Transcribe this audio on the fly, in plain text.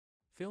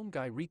Film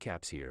Guy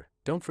recaps here.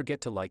 Don't forget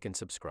to like and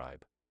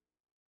subscribe.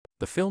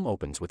 The film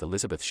opens with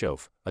Elizabeth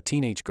Schoaf, a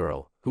teenage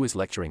girl, who is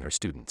lecturing her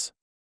students.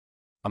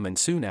 A man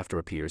soon after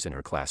appears in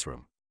her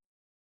classroom.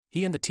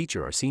 He and the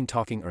teacher are seen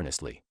talking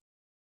earnestly.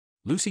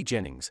 Lucy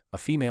Jennings, a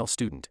female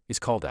student, is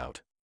called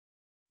out.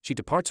 She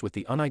departs with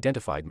the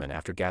unidentified man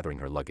after gathering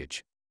her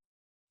luggage.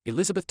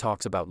 Elizabeth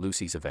talks about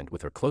Lucy's event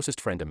with her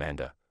closest friend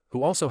Amanda,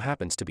 who also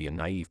happens to be a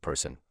naive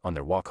person, on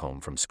their walk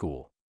home from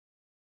school.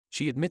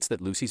 She admits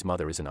that Lucy's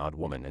mother is an odd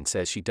woman and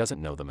says she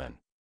doesn't know the men.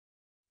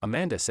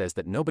 Amanda says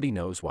that nobody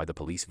knows why the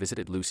police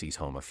visited Lucy's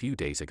home a few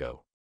days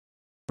ago.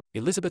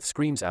 Elizabeth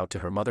screams out to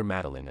her mother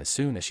Madeline as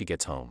soon as she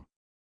gets home.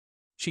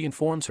 She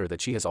informs her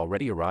that she has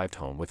already arrived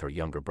home with her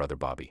younger brother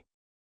Bobby.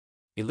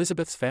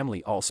 Elizabeth's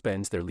family all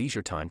spends their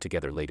leisure time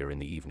together later in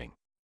the evening.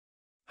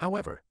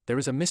 However, there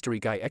is a mystery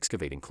guy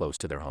excavating close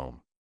to their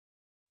home.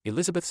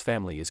 Elizabeth's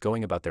family is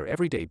going about their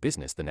everyday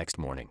business the next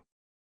morning.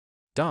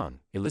 Don,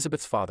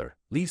 Elizabeth's father,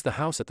 leaves the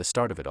house at the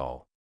start of it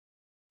all.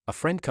 A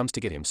friend comes to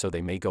get him so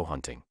they may go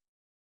hunting.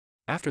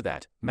 After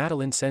that,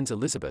 Madeline sends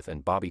Elizabeth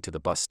and Bobby to the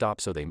bus stop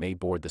so they may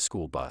board the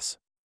school bus.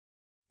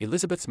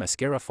 Elizabeth's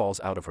mascara falls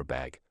out of her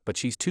bag, but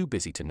she's too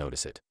busy to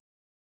notice it.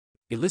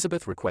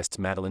 Elizabeth requests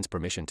Madeline's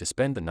permission to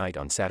spend the night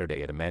on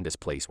Saturday at Amanda's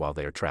place while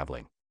they are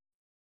traveling.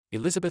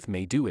 Elizabeth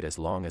may do it as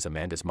long as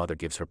Amanda's mother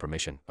gives her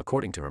permission,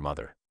 according to her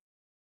mother.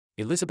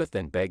 Elizabeth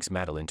then begs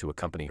Madeline to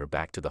accompany her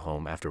back to the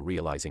home after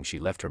realizing she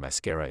left her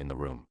mascara in the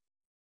room.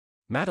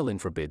 Madeline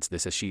forbids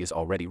this as she is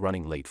already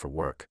running late for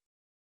work.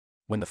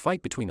 When the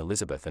fight between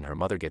Elizabeth and her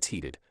mother gets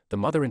heated, the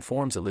mother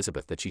informs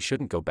Elizabeth that she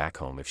shouldn't go back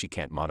home if she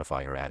can't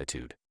modify her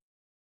attitude.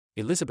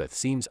 Elizabeth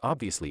seems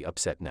obviously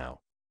upset now.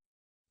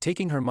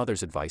 Taking her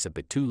mother's advice a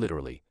bit too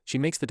literally, she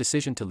makes the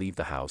decision to leave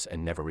the house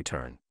and never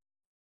return.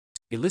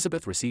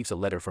 Elizabeth receives a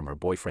letter from her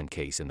boyfriend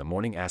Case in the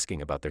morning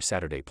asking about their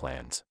Saturday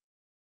plans.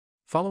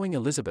 Following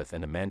Elizabeth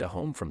and Amanda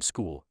home from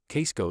school,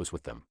 Case goes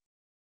with them.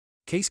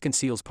 Case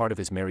conceals part of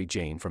his Mary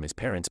Jane from his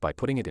parents by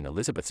putting it in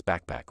Elizabeth's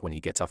backpack when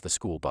he gets off the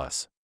school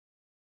bus.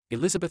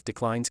 Elizabeth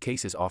declines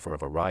Case's offer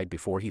of a ride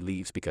before he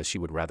leaves because she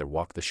would rather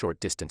walk the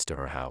short distance to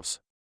her house.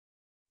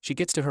 She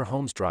gets to her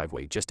home's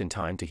driveway just in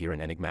time to hear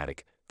an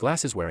enigmatic,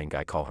 glasses-wearing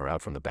guy call her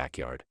out from the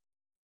backyard.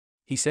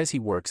 He says he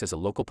works as a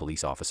local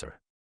police officer.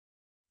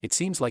 It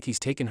seems like he's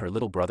taken her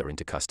little brother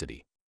into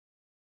custody.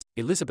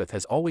 Elizabeth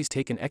has always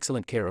taken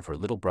excellent care of her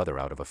little brother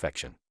out of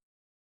affection.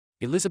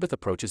 Elizabeth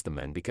approaches the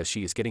men because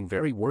she is getting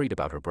very worried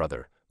about her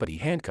brother, but he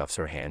handcuffs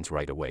her hands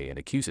right away and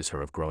accuses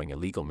her of growing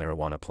illegal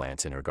marijuana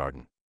plants in her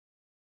garden.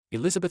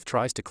 Elizabeth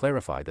tries to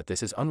clarify that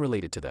this is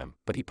unrelated to them,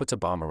 but he puts a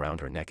bomb around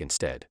her neck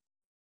instead.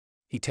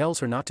 He tells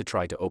her not to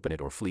try to open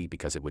it or flee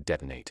because it would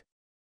detonate.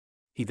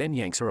 He then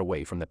yanks her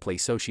away from the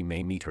place so she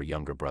may meet her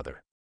younger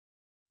brother.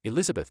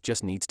 Elizabeth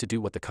just needs to do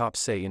what the cops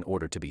say in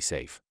order to be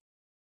safe.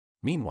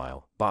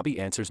 Meanwhile, Bobby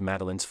answers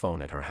Madeline's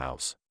phone at her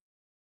house.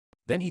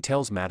 Then he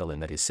tells Madeline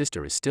that his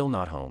sister is still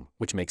not home,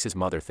 which makes his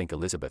mother think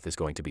Elizabeth is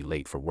going to be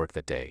late for work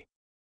that day.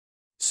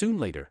 Soon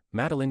later,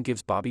 Madeline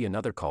gives Bobby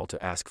another call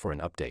to ask for an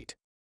update.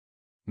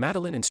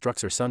 Madeline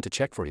instructs her son to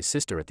check for his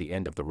sister at the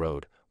end of the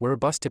road, where a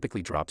bus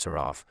typically drops her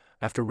off,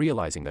 after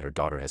realizing that her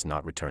daughter has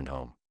not returned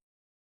home.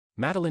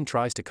 Madeline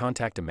tries to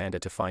contact Amanda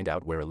to find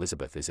out where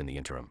Elizabeth is in the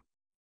interim.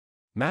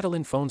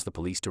 Madeline phones the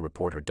police to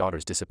report her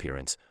daughter's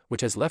disappearance, which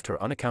has left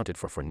her unaccounted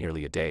for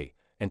nearly a day,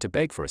 and to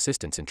beg for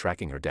assistance in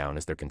tracking her down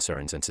as their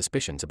concerns and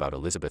suspicions about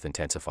Elizabeth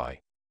intensify.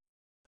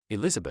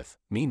 Elizabeth,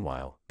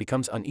 meanwhile,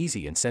 becomes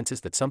uneasy and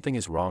senses that something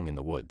is wrong in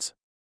the woods.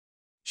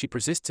 She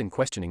persists in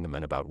questioning the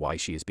men about why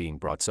she is being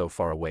brought so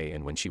far away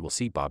and when she will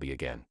see Bobby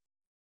again.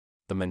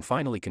 The man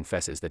finally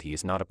confesses that he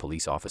is not a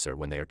police officer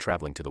when they are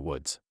traveling to the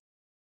woods.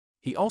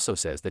 He also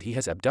says that he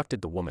has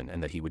abducted the woman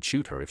and that he would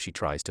shoot her if she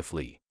tries to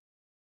flee.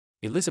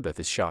 Elizabeth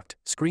is shocked,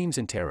 screams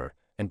in terror,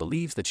 and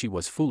believes that she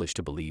was foolish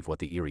to believe what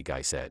the eerie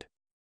guy said.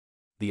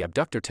 The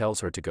abductor tells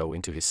her to go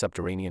into his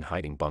subterranean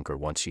hiding bunker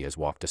once she has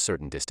walked a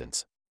certain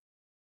distance.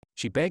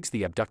 She begs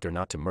the abductor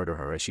not to murder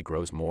her as she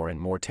grows more and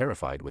more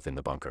terrified within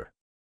the bunker.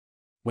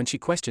 When she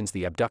questions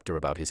the abductor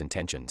about his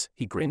intentions,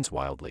 he grins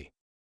wildly.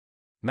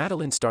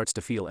 Madeline starts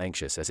to feel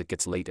anxious as it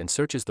gets late and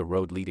searches the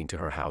road leading to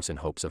her house in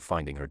hopes of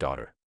finding her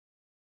daughter.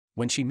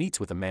 When she meets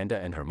with Amanda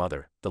and her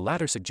mother, the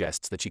latter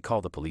suggests that she call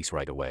the police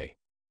right away.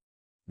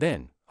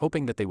 Then,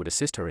 hoping that they would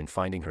assist her in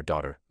finding her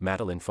daughter,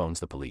 Madeline phones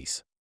the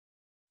police.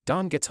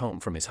 Don gets home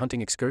from his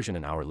hunting excursion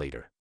an hour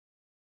later.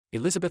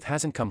 Elizabeth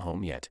hasn't come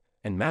home yet,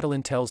 and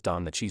Madeline tells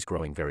Don that she's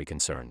growing very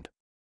concerned.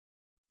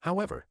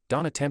 However,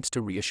 Don attempts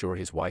to reassure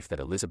his wife that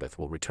Elizabeth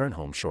will return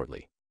home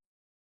shortly.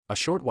 A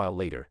short while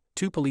later,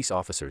 two police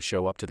officers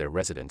show up to their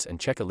residence and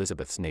check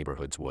Elizabeth's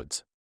neighborhood's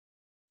woods.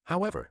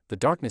 However, the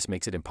darkness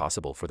makes it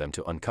impossible for them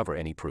to uncover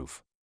any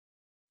proof.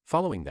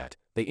 Following that,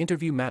 they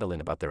interview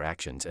Madeline about their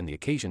actions and the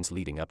occasions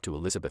leading up to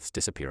Elizabeth's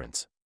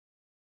disappearance.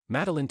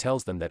 Madeline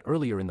tells them that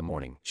earlier in the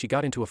morning, she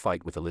got into a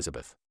fight with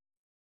Elizabeth.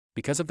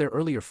 Because of their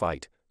earlier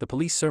fight, the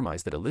police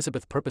surmise that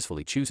Elizabeth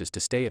purposefully chooses to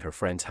stay at her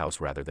friend's house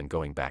rather than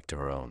going back to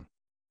her own.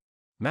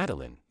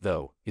 Madeline,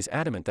 though, is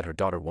adamant that her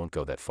daughter won't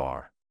go that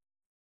far.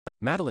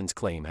 Madeline's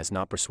claim has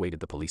not persuaded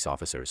the police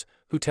officers,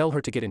 who tell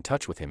her to get in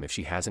touch with him if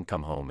she hasn't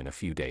come home in a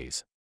few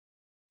days.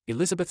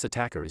 Elizabeth's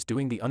attacker is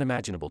doing the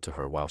unimaginable to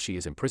her while she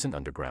is imprisoned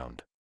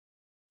underground.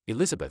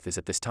 Elizabeth is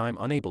at this time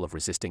unable of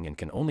resisting and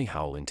can only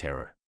howl in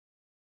terror.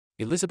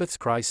 Elizabeth's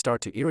cries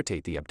start to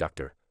irritate the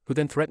abductor, who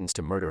then threatens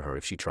to murder her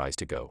if she tries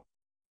to go.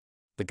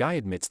 The guy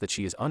admits that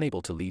she is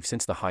unable to leave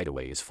since the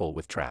hideaway is full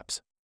with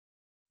traps.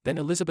 Then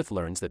Elizabeth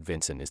learns that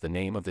Vincent is the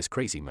name of this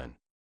crazy man.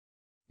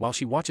 While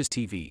she watches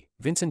TV,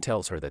 Vincent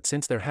tells her that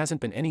since there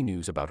hasn't been any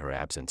news about her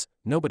absence,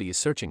 nobody is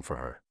searching for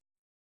her.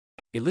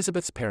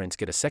 Elizabeth's parents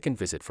get a second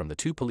visit from the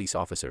two police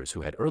officers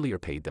who had earlier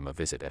paid them a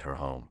visit at her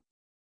home.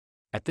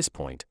 At this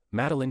point,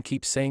 Madeline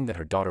keeps saying that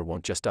her daughter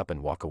won't just up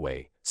and walk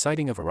away,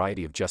 citing a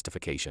variety of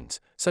justifications,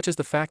 such as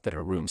the fact that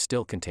her room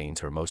still contains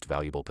her most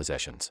valuable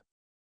possessions.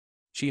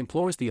 She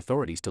implores the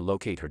authorities to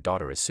locate her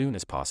daughter as soon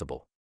as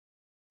possible.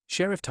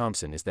 Sheriff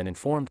Thompson is then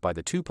informed by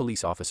the two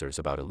police officers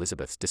about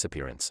Elizabeth's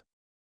disappearance.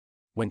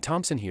 When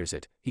Thompson hears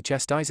it, he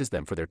chastises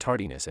them for their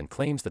tardiness and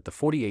claims that the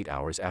 48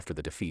 hours after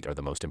the defeat are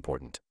the most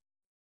important.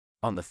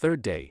 On the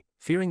third day,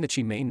 fearing that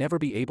she may never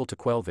be able to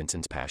quell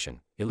Vincent's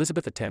passion,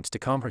 Elizabeth attempts to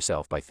calm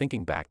herself by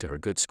thinking back to her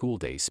good school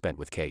days spent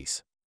with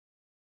Case.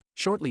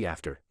 Shortly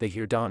after, they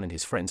hear Don and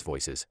his friends'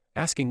 voices,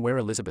 asking where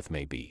Elizabeth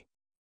may be.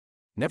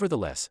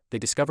 Nevertheless, they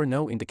discover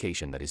no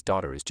indication that his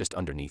daughter is just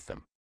underneath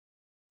them.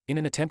 In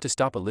an attempt to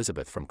stop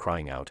Elizabeth from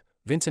crying out,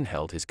 Vincent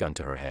held his gun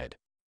to her head.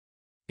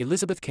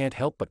 Elizabeth can't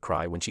help but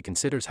cry when she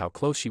considers how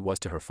close she was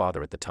to her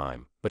father at the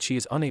time, but she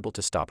is unable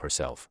to stop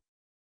herself.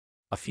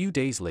 A few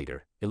days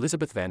later,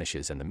 Elizabeth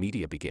vanishes and the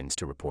media begins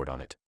to report on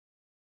it.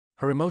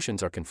 Her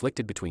emotions are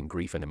conflicted between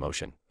grief and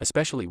emotion,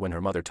 especially when her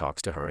mother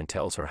talks to her and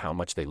tells her how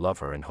much they love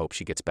her and hope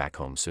she gets back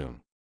home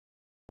soon.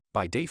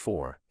 By day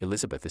 4,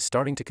 Elizabeth is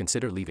starting to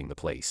consider leaving the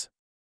place.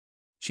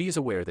 She is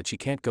aware that she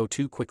can't go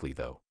too quickly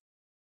though.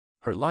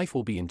 Her life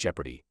will be in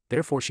jeopardy,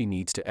 therefore she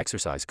needs to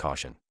exercise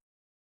caution.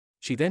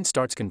 She then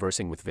starts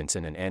conversing with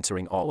Vincent and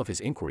answering all of his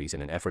inquiries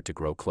in an effort to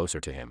grow closer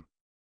to him.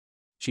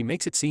 She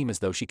makes it seem as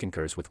though she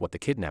concurs with what the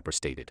kidnapper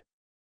stated.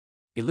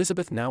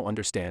 Elizabeth now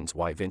understands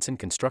why Vincent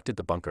constructed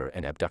the bunker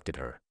and abducted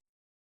her.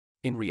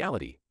 In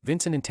reality,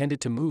 Vincent intended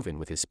to move in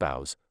with his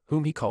spouse,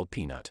 whom he called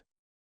Peanut.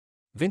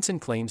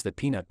 Vincent claims that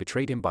Peanut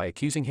betrayed him by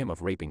accusing him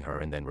of raping her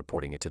and then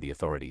reporting it to the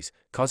authorities,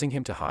 causing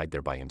him to hide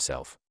there by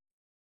himself.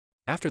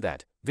 After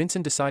that,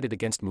 Vincent decided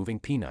against moving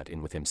Peanut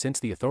in with him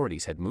since the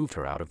authorities had moved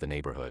her out of the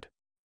neighborhood.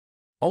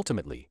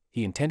 Ultimately,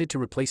 he intended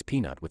to replace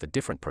Peanut with a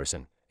different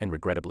person, and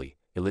regrettably,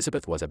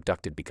 Elizabeth was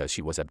abducted because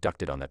she was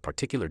abducted on that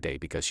particular day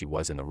because she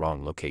was in the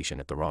wrong location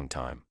at the wrong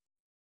time.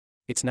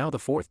 It's now the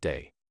 4th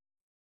day.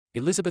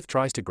 Elizabeth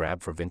tries to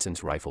grab for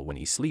Vincent's rifle when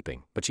he's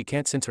sleeping, but she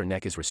can't since her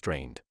neck is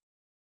restrained.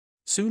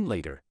 Soon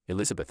later,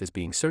 Elizabeth is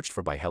being searched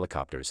for by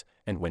helicopters,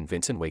 and when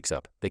Vincent wakes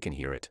up, they can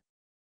hear it.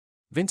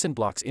 Vincent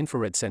blocks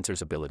infrared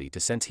sensors' ability to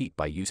sense heat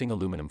by using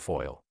aluminum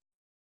foil.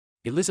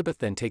 Elizabeth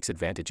then takes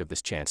advantage of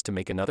this chance to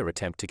make another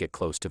attempt to get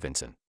close to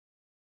Vincent.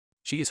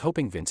 She is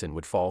hoping Vincent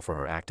would fall for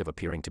her act of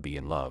appearing to be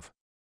in love.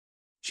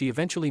 She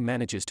eventually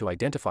manages to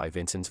identify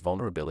Vincent's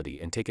vulnerability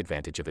and take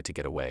advantage of it to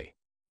get away.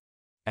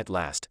 At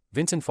last,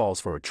 Vincent falls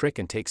for her trick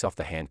and takes off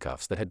the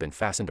handcuffs that had been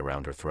fastened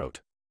around her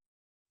throat.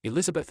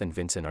 Elizabeth and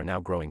Vincent are now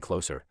growing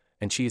closer,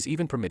 and she is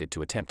even permitted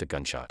to attempt a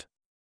gunshot.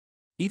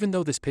 Even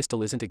though this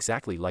pistol isn't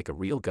exactly like a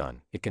real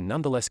gun, it can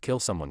nonetheless kill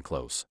someone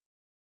close.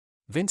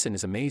 Vincent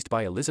is amazed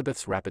by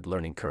Elizabeth's rapid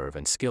learning curve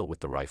and skill with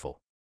the rifle.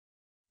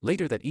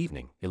 Later that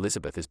evening,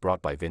 Elizabeth is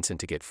brought by Vincent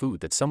to get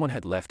food that someone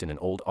had left in an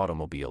old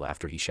automobile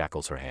after he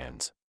shackles her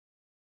hands.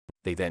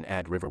 They then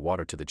add river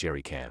water to the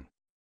jerry can.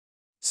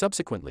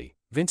 Subsequently,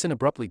 Vincent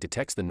abruptly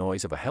detects the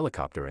noise of a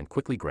helicopter and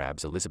quickly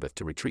grabs Elizabeth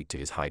to retreat to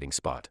his hiding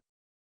spot.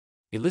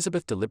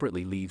 Elizabeth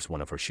deliberately leaves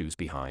one of her shoes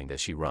behind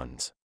as she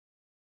runs.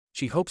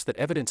 She hopes that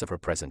evidence of her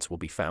presence will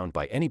be found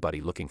by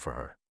anybody looking for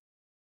her.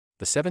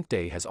 The 7th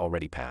day has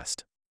already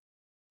passed.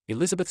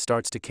 Elizabeth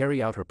starts to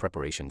carry out her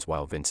preparations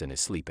while Vincent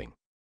is sleeping.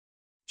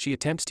 She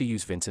attempts to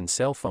use Vincent's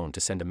cell phone to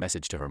send a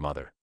message to her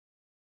mother.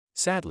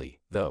 Sadly,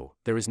 though,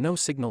 there is no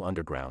signal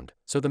underground,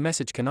 so the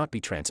message cannot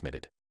be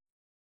transmitted.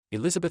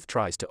 Elizabeth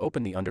tries to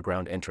open the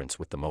underground entrance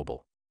with the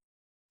mobile.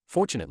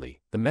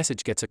 Fortunately, the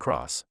message gets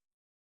across.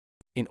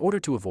 In order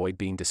to avoid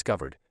being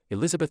discovered,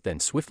 Elizabeth then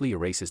swiftly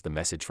erases the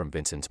message from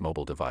Vincent's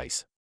mobile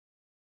device.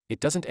 It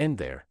doesn't end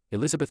there.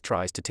 Elizabeth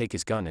tries to take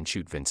his gun and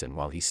shoot Vincent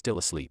while he's still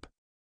asleep.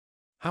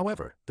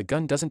 However, the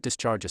gun doesn't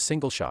discharge a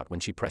single shot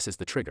when she presses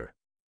the trigger.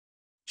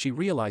 She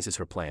realizes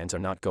her plans are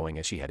not going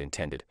as she had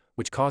intended,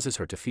 which causes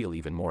her to feel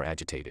even more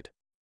agitated.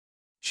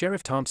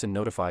 Sheriff Thompson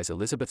notifies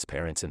Elizabeth's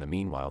parents in the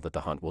meanwhile that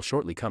the hunt will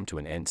shortly come to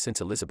an end since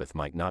Elizabeth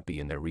might not be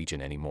in their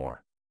region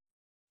anymore.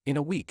 In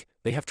a week,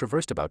 they have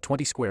traversed about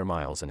 20 square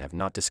miles and have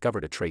not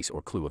discovered a trace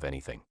or clue of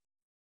anything.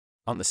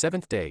 On the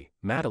 7th day,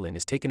 Madeline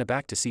is taken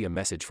aback to see a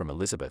message from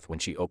Elizabeth when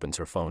she opens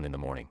her phone in the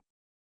morning.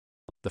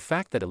 The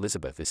fact that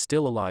Elizabeth is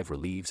still alive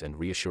relieves and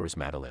reassures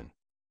Madeline.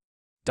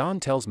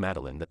 Don tells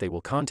Madeline that they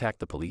will contact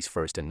the police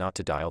first and not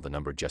to dial the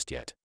number just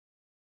yet.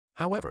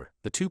 However,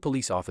 the two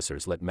police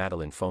officers let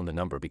Madeline phone the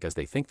number because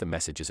they think the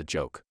message is a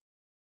joke.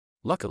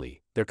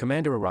 Luckily, their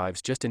commander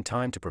arrives just in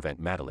time to prevent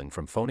Madeline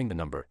from phoning the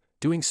number.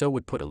 Doing so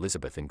would put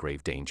Elizabeth in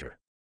grave danger.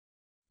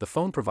 The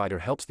phone provider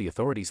helps the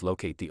authorities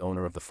locate the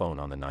owner of the phone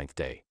on the 9th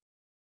day.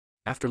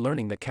 After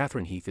learning that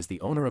Catherine Heath is the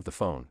owner of the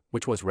phone,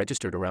 which was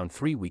registered around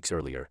 3 weeks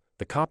earlier,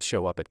 the cops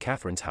show up at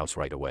Catherine's house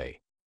right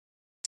away.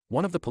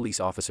 One of the police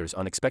officers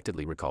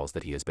unexpectedly recalls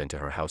that he has been to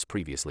her house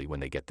previously when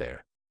they get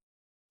there.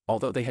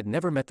 Although they had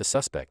never met the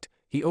suspect,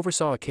 he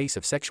oversaw a case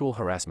of sexual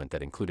harassment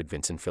that included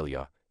Vincent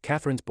Filia,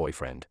 Catherine's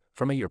boyfriend,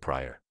 from a year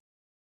prior.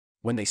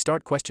 When they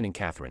start questioning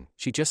Catherine,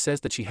 she just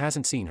says that she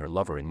hasn't seen her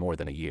lover in more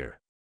than a year.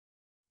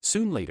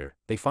 Soon later,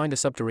 they find a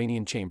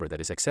subterranean chamber that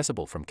is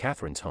accessible from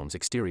Catherine's home's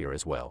exterior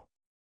as well.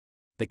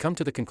 They come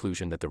to the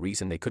conclusion that the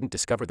reason they couldn't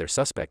discover their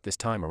suspect this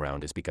time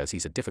around is because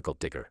he's a difficult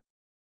digger.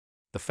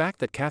 The fact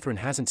that Catherine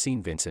hasn't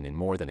seen Vincent in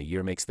more than a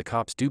year makes the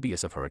cops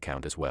dubious of her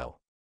account as well.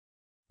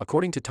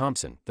 According to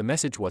Thompson, the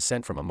message was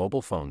sent from a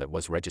mobile phone that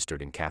was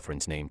registered in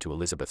Catherine's name to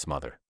Elizabeth's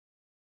mother.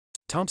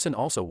 Thompson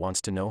also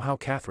wants to know how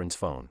Catherine's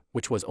phone,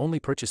 which was only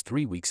purchased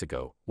 3 weeks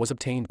ago, was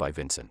obtained by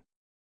Vincent.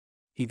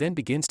 He then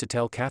begins to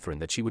tell Catherine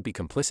that she would be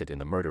complicit in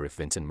the murder if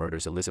Vincent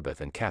murders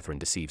Elizabeth and Catherine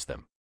deceives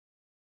them.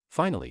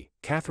 Finally,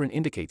 Catherine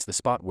indicates the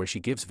spot where she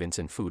gives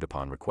Vincent food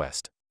upon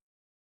request.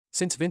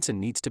 Since Vincent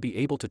needs to be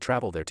able to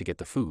travel there to get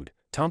the food,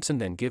 Thompson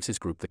then gives his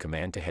group the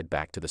command to head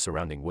back to the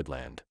surrounding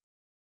woodland.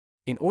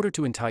 In order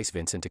to entice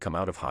Vincent to come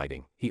out of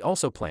hiding, he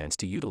also plans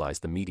to utilize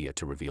the media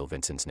to reveal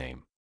Vincent's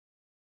name.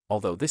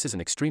 Although this is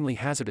an extremely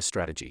hazardous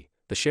strategy,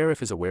 the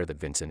sheriff is aware that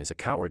Vincent is a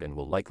coward and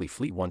will likely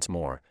flee once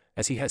more,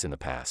 as he has in the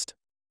past.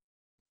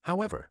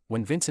 However,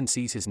 when Vincent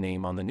sees his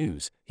name on the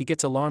news, he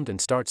gets alarmed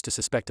and starts to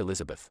suspect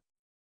Elizabeth.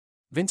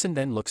 Vincent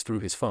then looks through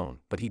his phone,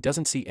 but he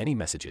doesn't see any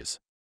messages.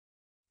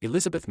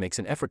 Elizabeth makes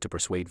an effort to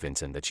persuade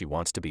Vincent that she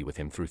wants to be with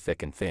him through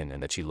thick and thin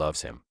and that she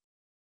loves him.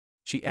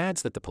 She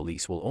adds that the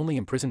police will only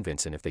imprison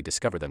Vincent if they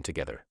discover them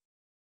together.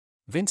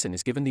 Vincent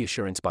is given the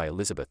assurance by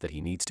Elizabeth that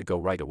he needs to go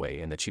right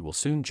away and that she will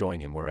soon join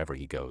him wherever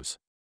he goes.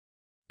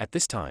 At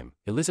this time,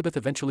 Elizabeth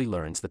eventually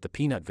learns that the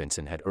peanut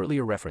Vincent had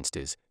earlier referenced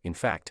is, in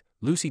fact,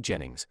 Lucy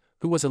Jennings,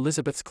 who was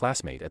Elizabeth's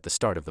classmate at the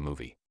start of the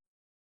movie.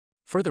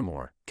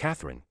 Furthermore,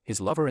 Catherine,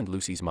 his lover and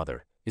Lucy's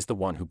mother, is the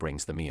one who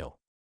brings the meal.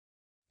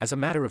 As a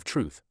matter of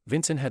truth,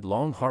 Vincent had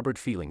long harbored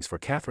feelings for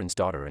Catherine's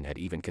daughter and had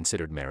even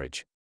considered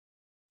marriage.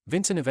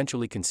 Vincent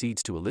eventually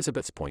concedes to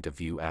Elizabeth's point of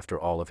view after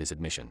all of his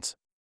admissions.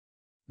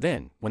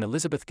 Then, when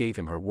Elizabeth gave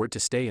him her word to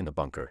stay in the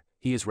bunker,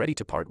 he is ready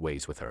to part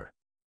ways with her.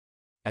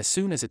 As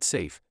soon as it's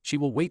safe, she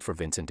will wait for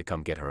Vincent to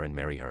come get her and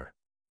marry her.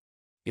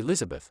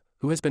 Elizabeth,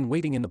 who has been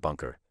waiting in the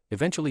bunker,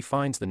 eventually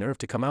finds the nerve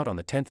to come out on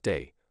the 10th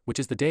day, which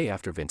is the day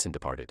after Vincent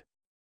departed.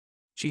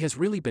 She has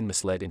really been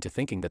misled into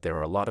thinking that there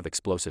are a lot of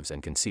explosives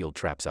and concealed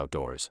traps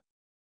outdoors.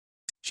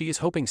 She is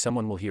hoping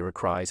someone will hear her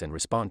cries and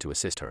respond to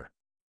assist her.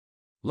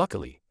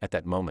 Luckily, at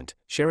that moment,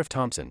 Sheriff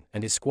Thompson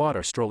and his squad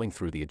are strolling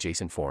through the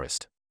adjacent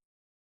forest.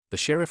 The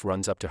sheriff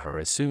runs up to her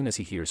as soon as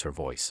he hears her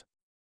voice.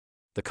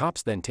 The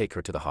cops then take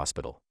her to the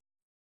hospital.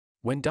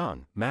 When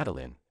Don,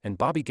 Madeline, and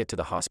Bobby get to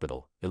the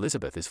hospital,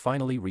 Elizabeth is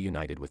finally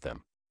reunited with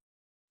them.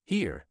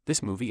 Here,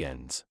 this movie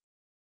ends.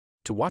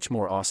 To watch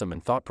more awesome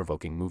and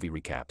thought-provoking movie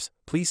recaps,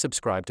 please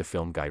subscribe to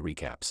Film Guy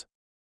Recaps.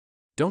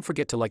 Don't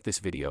forget to like this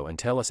video and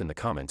tell us in the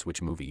comments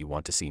which movie you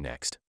want to see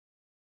next.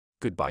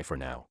 Goodbye for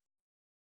now.